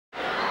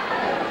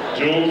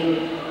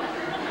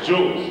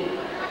Jules.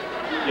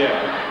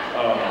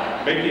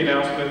 Yeah, make the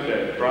announcement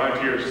that Brian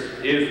Pierce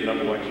is the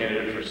 #1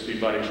 candidate for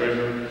student body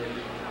treasurer.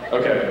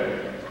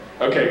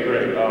 Okay,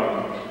 great.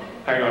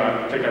 Hang on,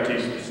 I think I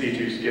see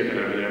two skipping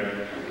over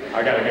there.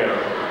 I gotta go.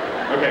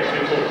 Okay,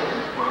 10-4.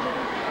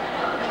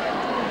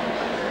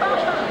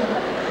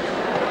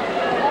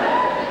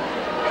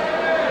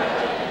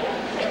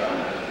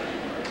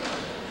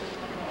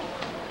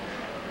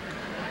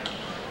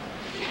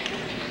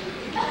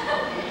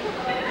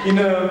 You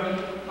know,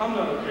 I'm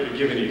not here to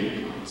give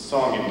any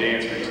song and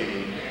dance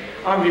routine.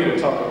 I'm here to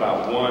talk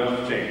about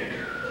one thing: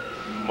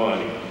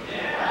 money.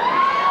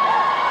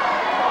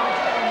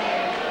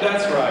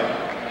 That's right.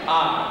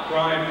 I,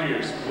 Brian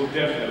Pierce, will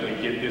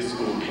definitely get this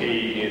school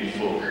paid in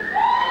full.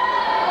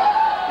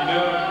 You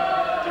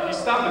know, if you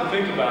stop and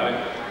think about it,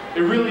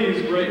 it really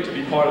is great to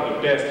be part of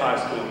the best high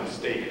school in the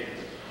state.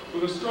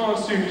 With a strong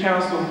student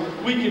council,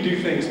 we can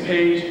do things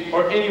Paige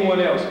or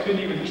anyone else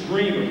couldn't even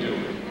dream of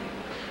doing.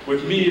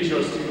 With me as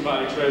your student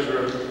body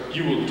treasurer,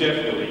 you will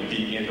definitely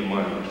be in the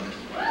money.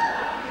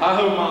 I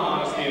hope my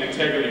honesty and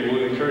integrity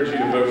will encourage you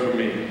to vote for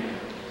me.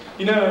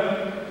 You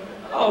know,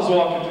 I was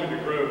walking through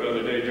the Grove the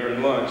other day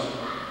during lunch.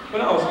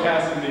 When I was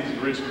passing these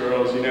rich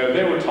girls, you know,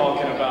 they were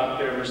talking about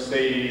their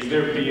Mercedes,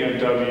 their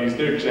BMWs,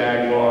 their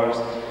Jaguars,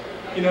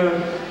 you know,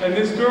 and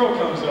this girl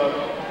comes up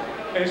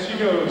and she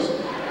goes,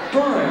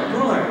 Brian.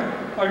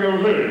 I go,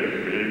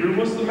 hey, baby,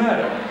 what's the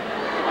matter?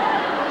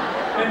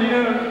 And you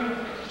know,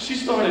 she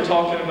started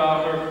talking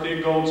about her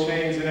big gold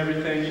chains and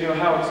everything, you know,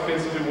 how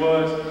expensive it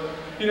was.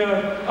 You know,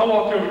 I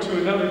walked over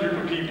to another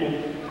group of people,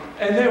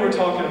 and they were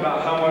talking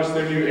about how much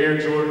their new Air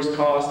Jordans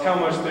cost, how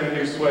much their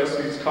new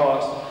sweatsuits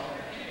cost.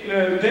 You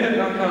know, then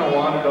I kind of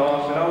wandered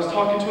off, and I was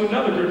talking to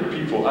another group of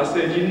people. I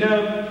said, you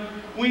know,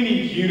 we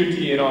need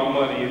unity in our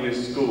money in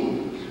this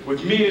school.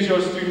 With me as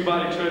your student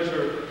body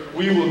treasurer,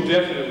 we will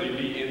definitely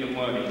be in the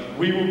money.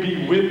 We will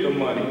be with the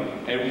money,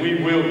 and we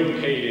will be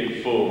paid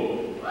in full.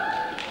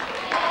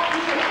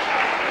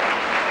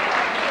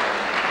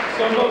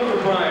 So vote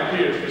for Brian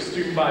Pierce for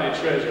student body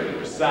treasurer.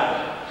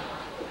 Besides,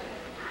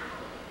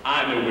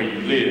 I know where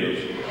you live.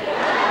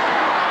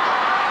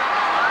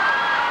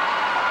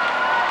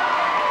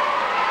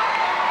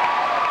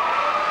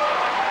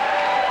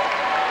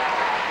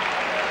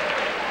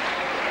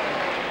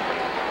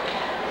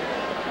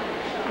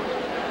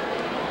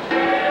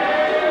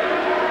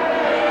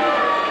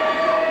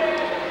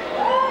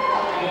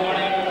 Good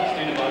morning,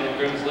 student body of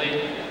Grimsley.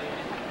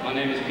 My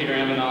name is Peter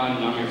Amanon,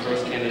 and I'm your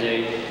first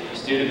candidate for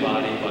student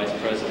body vice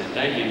president.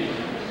 Thank you.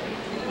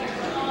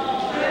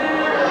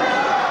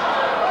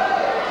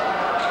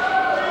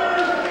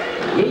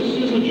 This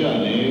is a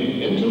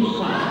journey into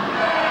science.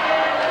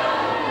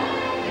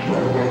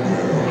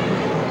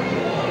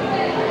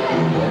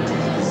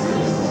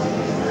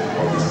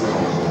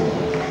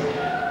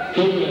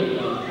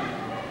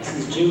 This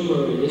is Jim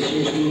Murray, this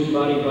year's student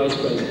body vice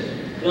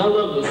president. And I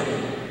love this guy.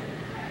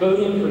 Vote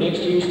him for next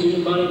year's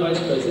student body vice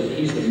president.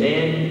 He's the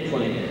man with the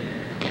plan.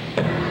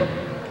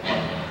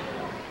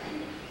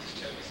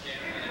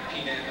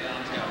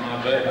 My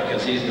vote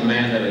because he's the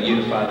man that will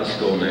unify the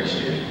school next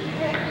year.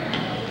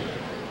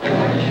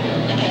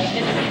 This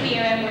is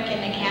Sierra. I work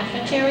in the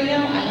cafeteria. I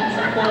am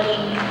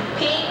supporting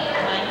Pete,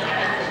 vice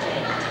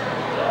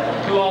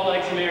president. Who all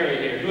likes Mary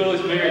here? Who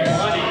else married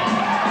money?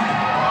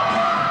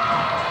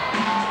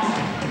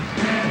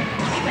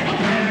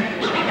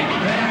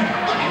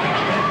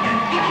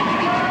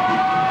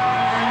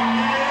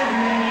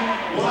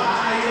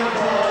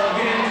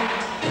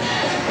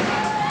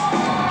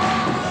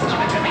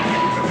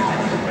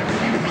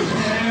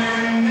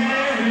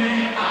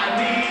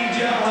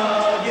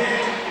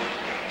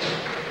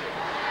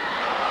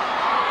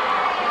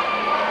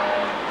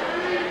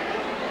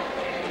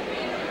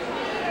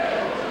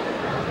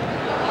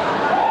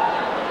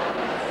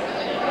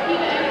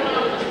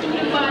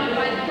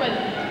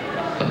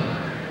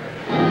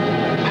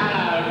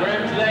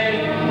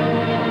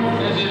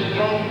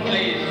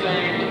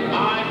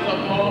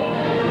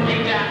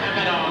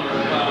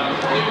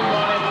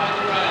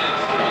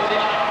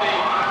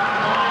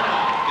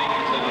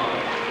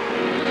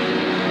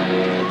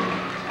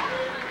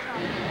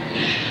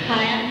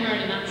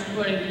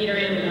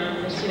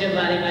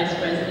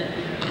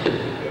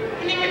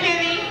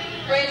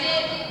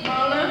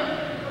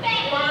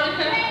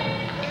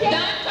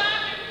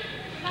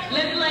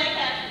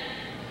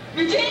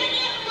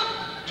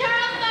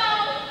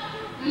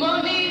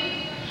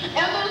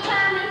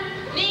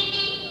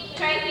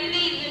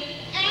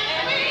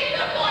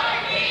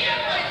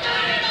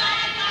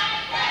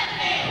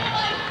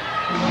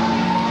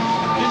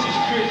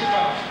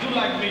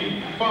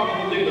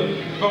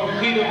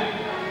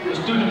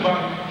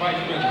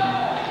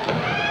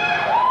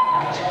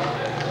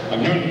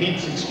 I've known Pete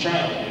since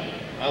childhood.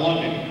 I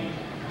love him.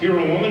 If he were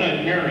a woman,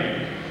 I'd marry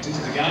him. Since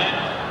he's a guy,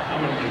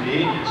 I'm going to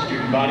be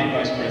student body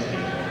vice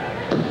president.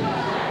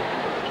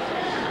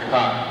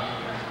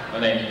 Hi, my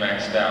name's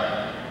Max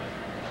Stout.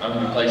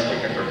 I'm the place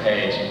kicker for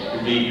Paige,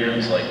 who beat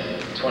Grimsley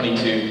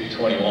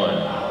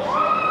 22-21.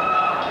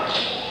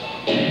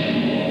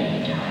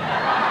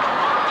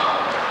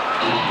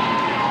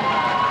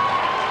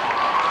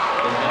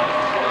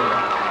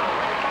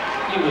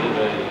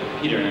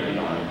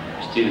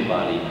 student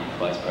body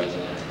vice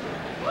president.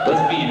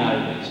 Let's be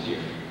united next year.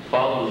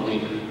 Follow the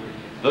leader.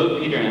 Vote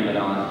Peter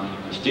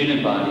Amadon for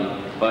student body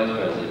vice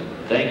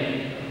president. Thank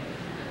you.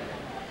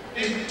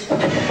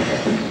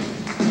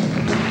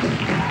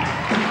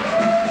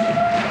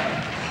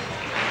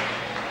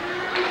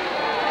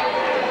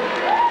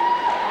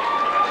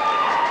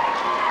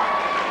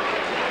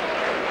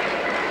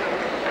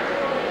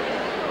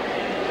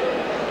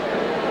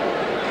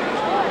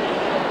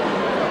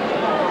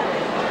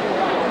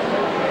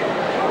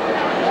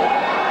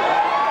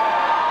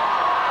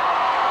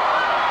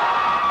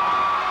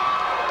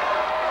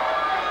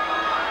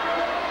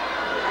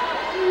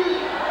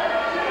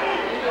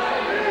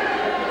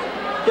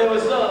 Hey,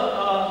 what's up?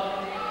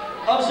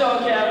 I'm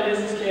Sean Cabot,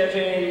 this is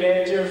campaign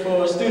manager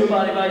for student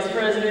body vice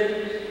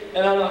president,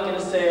 and I'm not going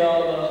to say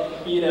all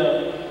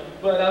the,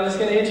 but I'm just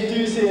going to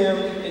introduce him.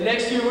 And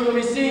next year we're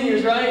going to be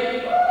seniors, right?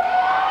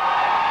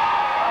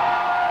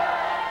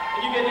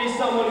 And you're going to need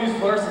someone who's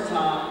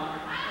versatile.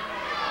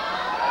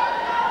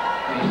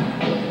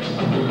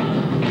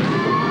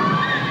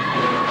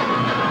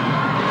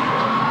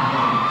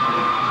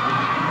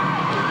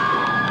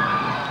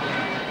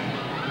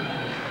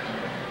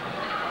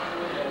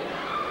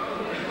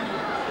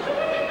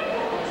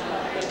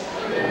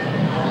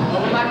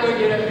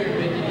 Get up here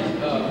making these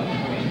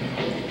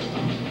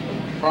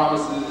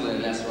promises, and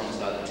that's where I'm gonna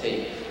start the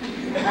tape.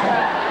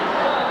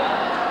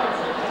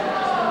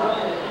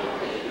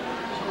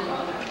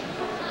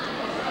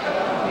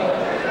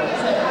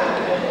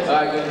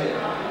 Alright, go ahead.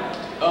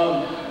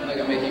 I'm not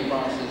gonna make any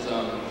promises.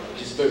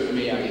 Just vote for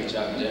me, I'll get the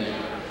job done.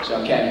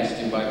 Sean Cabot,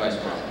 student body vice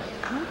president.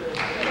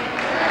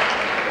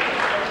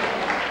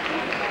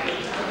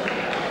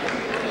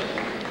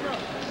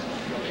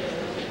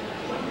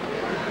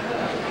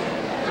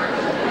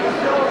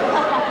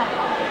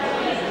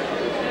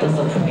 The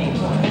social media is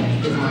my name.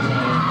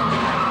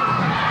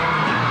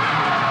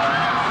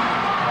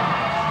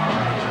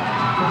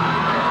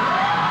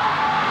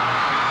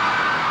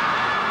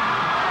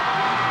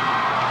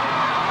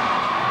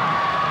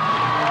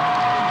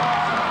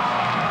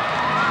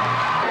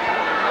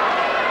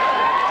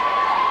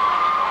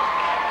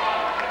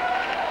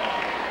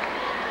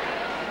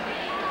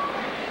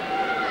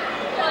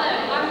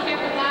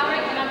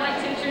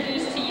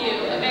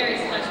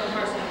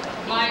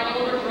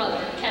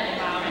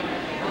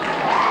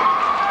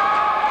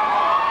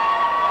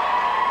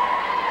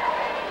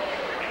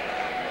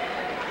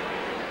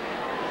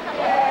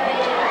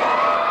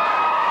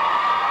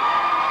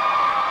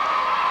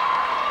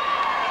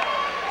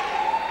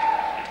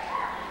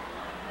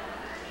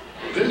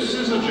 This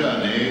is a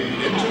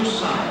journey into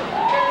sound.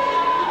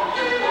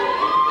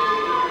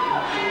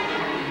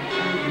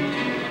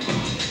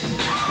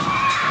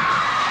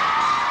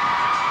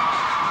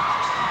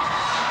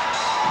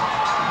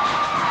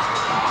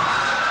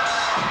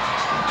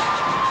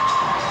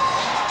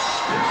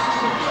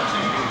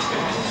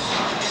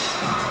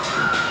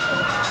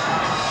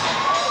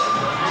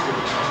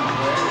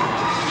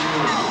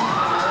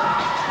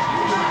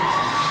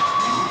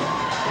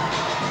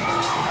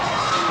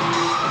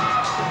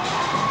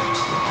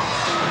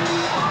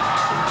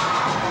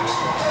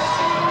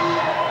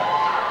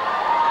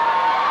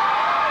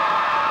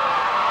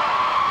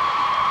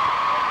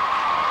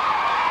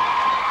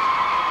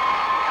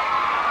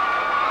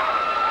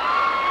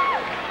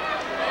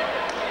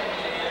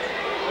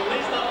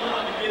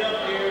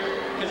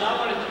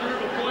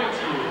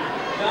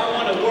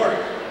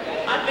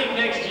 I think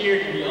next year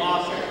can be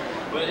awesome,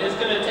 but it's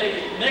going to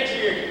take, next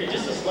year can be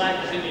just as slack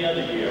as any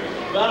other year.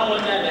 But I don't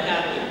want that to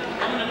happen.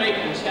 I'm going to make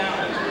it a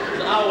challenge,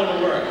 because I want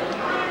to work.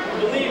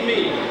 Believe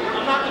me,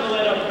 I'm not going to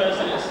let our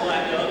president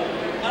slack up.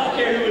 I don't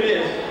care who it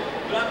is,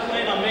 but I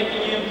plan on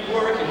making him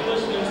work and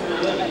pushing him to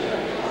the limit.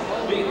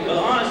 But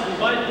honestly,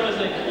 vice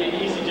president can be an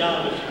easy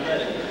job if you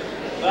let it.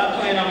 But I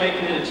plan on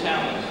making it a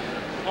challenge.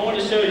 I want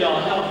to show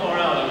y'all how far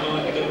out I'm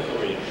willing to go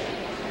for you.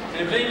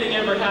 And if anything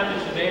ever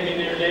happens to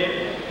Damien or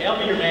Dave, hey, I'll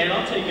be your man,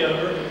 I'll take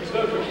over. Let's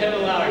vote for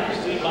Kevin Lowry for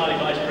student body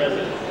vice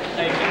president.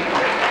 Thank you.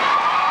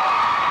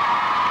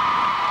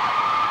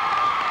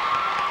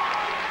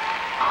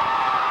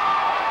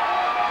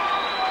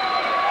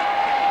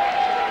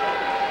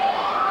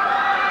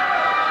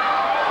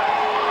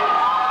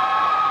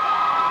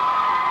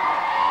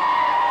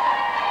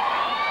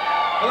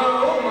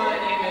 Hello, my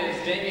name is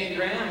Damien,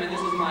 and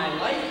this is my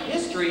life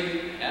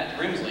history at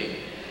Grimsley.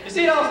 You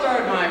see, it all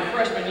started my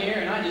freshman year,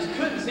 and I just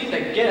couldn't seem to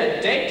get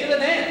a date to the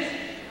dance.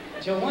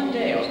 Until one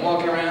day I was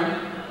walking around,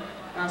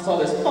 and I saw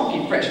this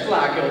funky, fresh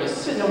fly girl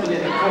just sitting over there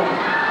in the corner.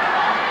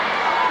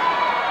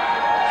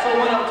 So I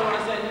went up to her and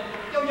I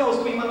said, yo,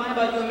 sweet mama, how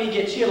about you and me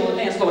get chill on the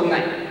dance floor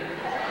tonight?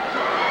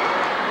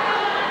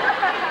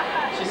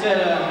 She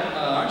said,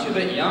 aren't you a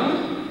bit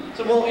young? I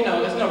said, well,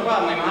 there's no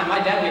problem. My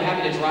dad will be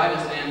happy to drive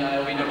us, and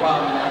it'll be no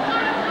problem.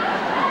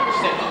 She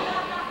said,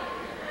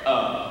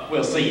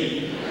 we'll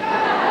see.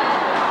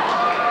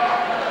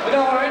 But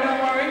don't worry.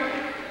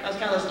 That's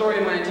kind of the story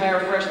of my entire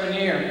freshman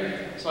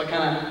year. So I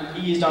kind of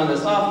eased on the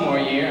sophomore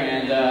year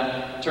and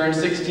turned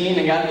 16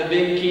 and got the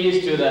big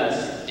keys to the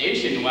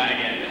station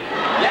wagon.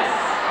 Yes!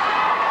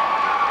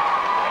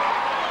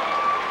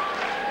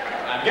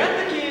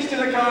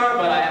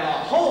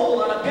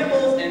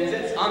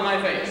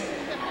 my face.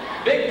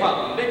 Big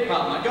problem, big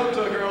problem. I'd go up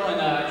to a girl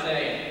and I'd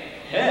say,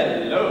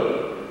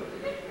 hello,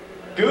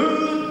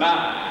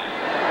 goodbye.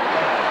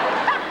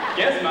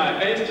 Guess my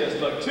face just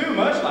looked too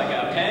much like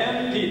a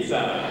pan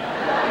pizza.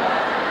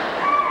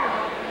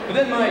 But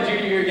then my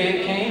junior year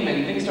game came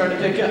and things started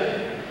to pick up.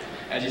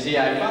 As you see,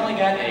 I finally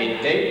got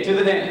a date to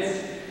the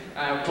dance.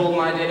 I pulled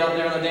my date out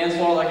there on the dance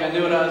floor like I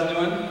knew what I was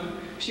doing.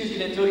 She was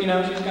getting into it, you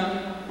know, she was kind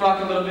of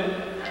rocking a little bit.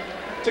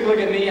 Took a look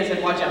at me and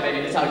said, watch out,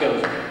 baby, that's how it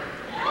goes.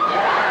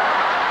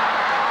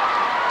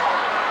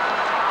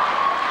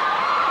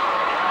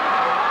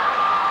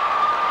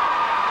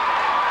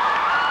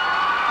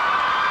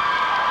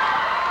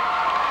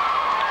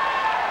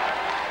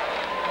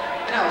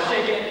 And I was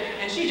shaking,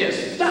 and she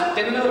just stopped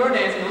in the middle of her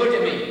dance and looked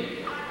at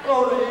me.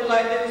 Oh,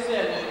 like this,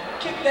 said,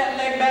 kick that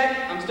leg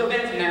back. I'm still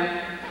dancing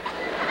now.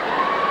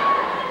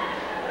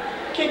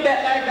 Kick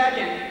that leg back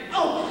in.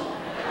 Oh!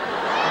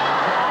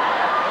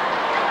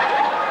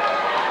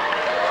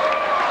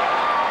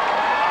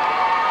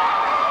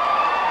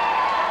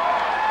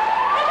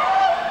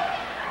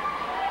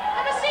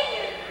 I'm a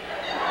senior.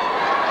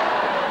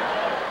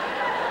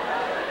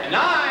 And I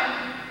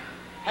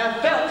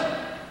have felt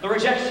the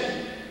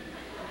rejection.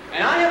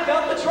 And I have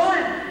felt the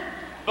triumph.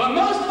 But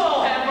most of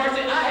all, have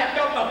mercy, I have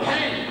felt the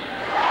pain.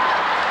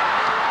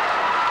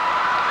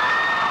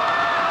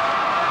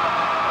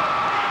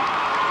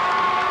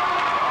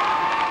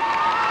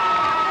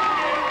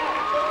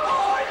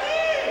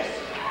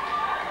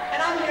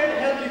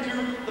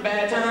 The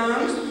bad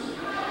times,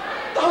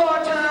 the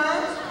hard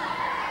times,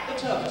 the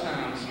tough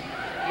times.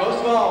 Most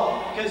of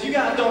all, because you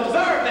guys don't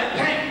deserve that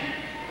pain.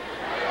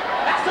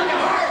 That sucker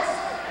hurts.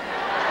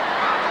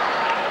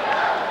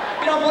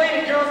 You don't believe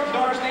me, girls, if you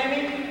don't understand me?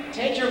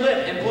 Take your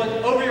lip and put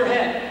it over your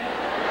head.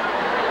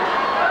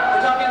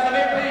 We're talking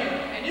severe pain,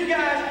 and you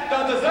guys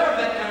don't deserve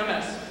that kind of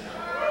mess.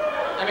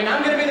 I mean,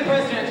 I'm going to be the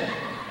president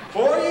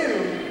for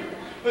you,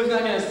 who's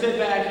not going to sit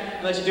back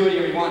and let you do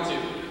whatever you want to.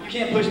 You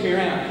can't push me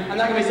around. I'm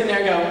not gonna be sitting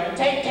there and go,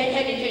 take,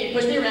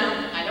 push me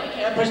around. I don't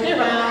care, push me around.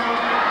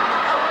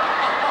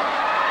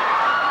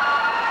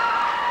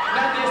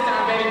 Not this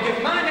time, baby,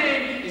 because my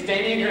name is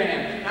Damien Graham,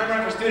 and I'm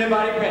running for student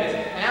body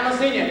president, and I'm a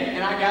senior,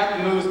 and I got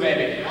the moves,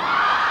 baby. It's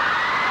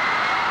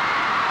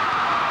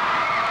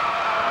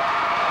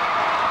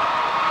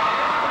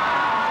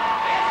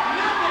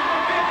nothing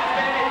but business,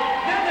 baby.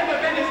 Nothing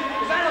but business,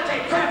 because I don't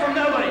take crap from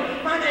nobody.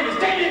 My name is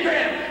Damien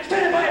Graham,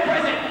 student body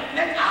president, and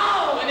that's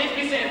all that needs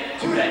to be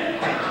said today.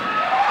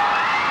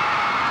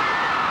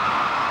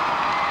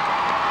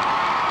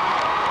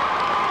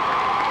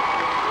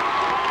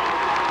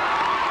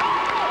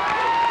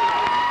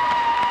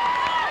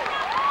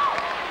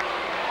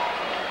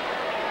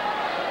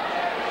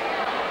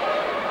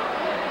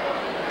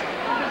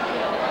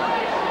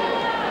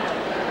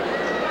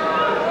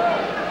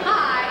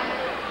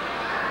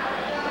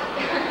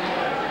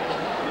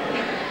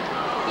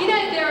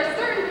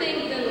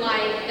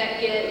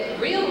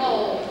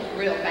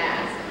 Real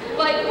fast.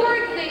 Like, for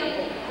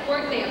example,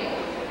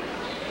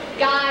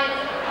 guys,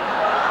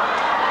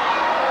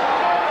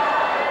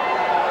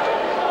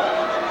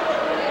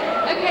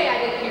 okay, I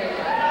didn't hear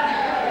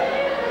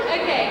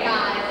that. Okay,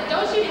 guys,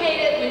 don't you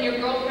hate it when your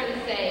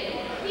girlfriends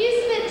say, you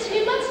spend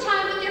too much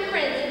time with your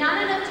friends and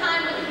not enough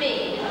time with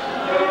me?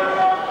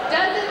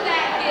 Doesn't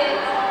that get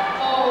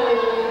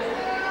old?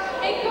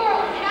 Hey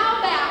girls,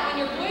 how about when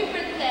your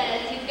boyfriend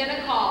says he's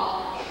gonna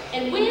call,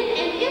 and when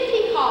and if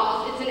he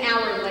calls, it's an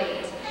hour late?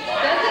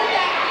 Doesn't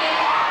that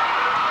get...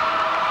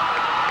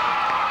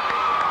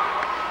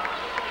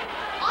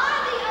 On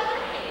the other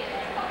hand,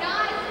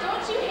 guys,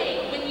 don't you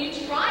hate when you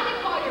try to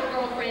call your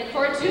girlfriend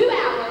for 2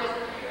 hours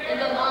and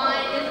the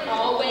line is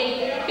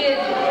always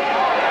busy?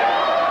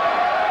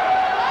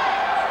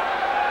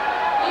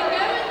 You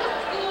go into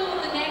school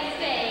the next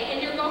day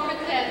and your girlfriend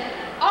says,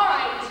 all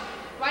right,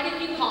 why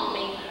didn't you call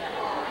me?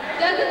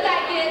 Doesn't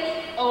that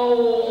get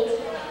old?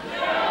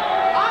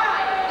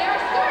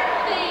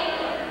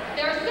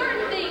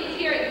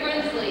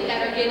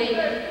 Getting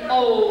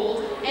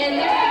old, and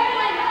there's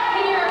someone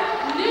here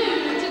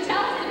new to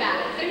tell us about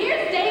it. So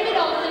here's David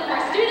Olson for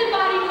student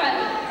body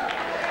president.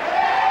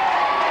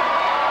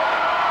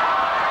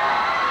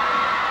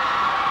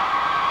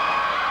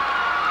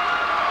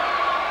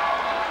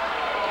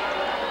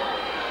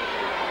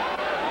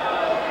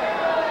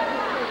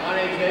 My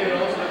name's David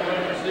Olson. I'm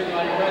running for student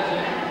body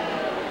president.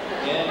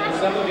 And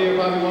some of you are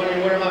probably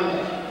wondering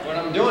what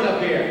I'm doing up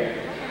here.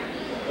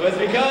 Well, it's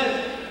because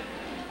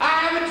I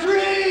have a dream.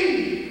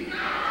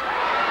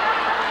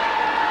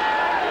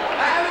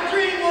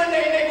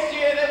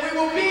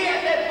 We'll be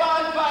at that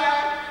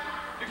bonfire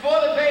before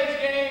the Page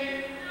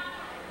game.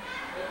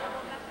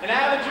 And I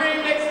have a dream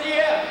next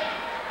year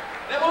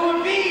that we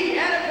will be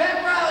at a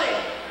pep rally.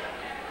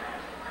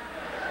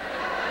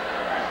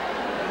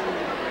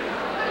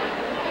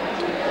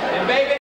 And baby,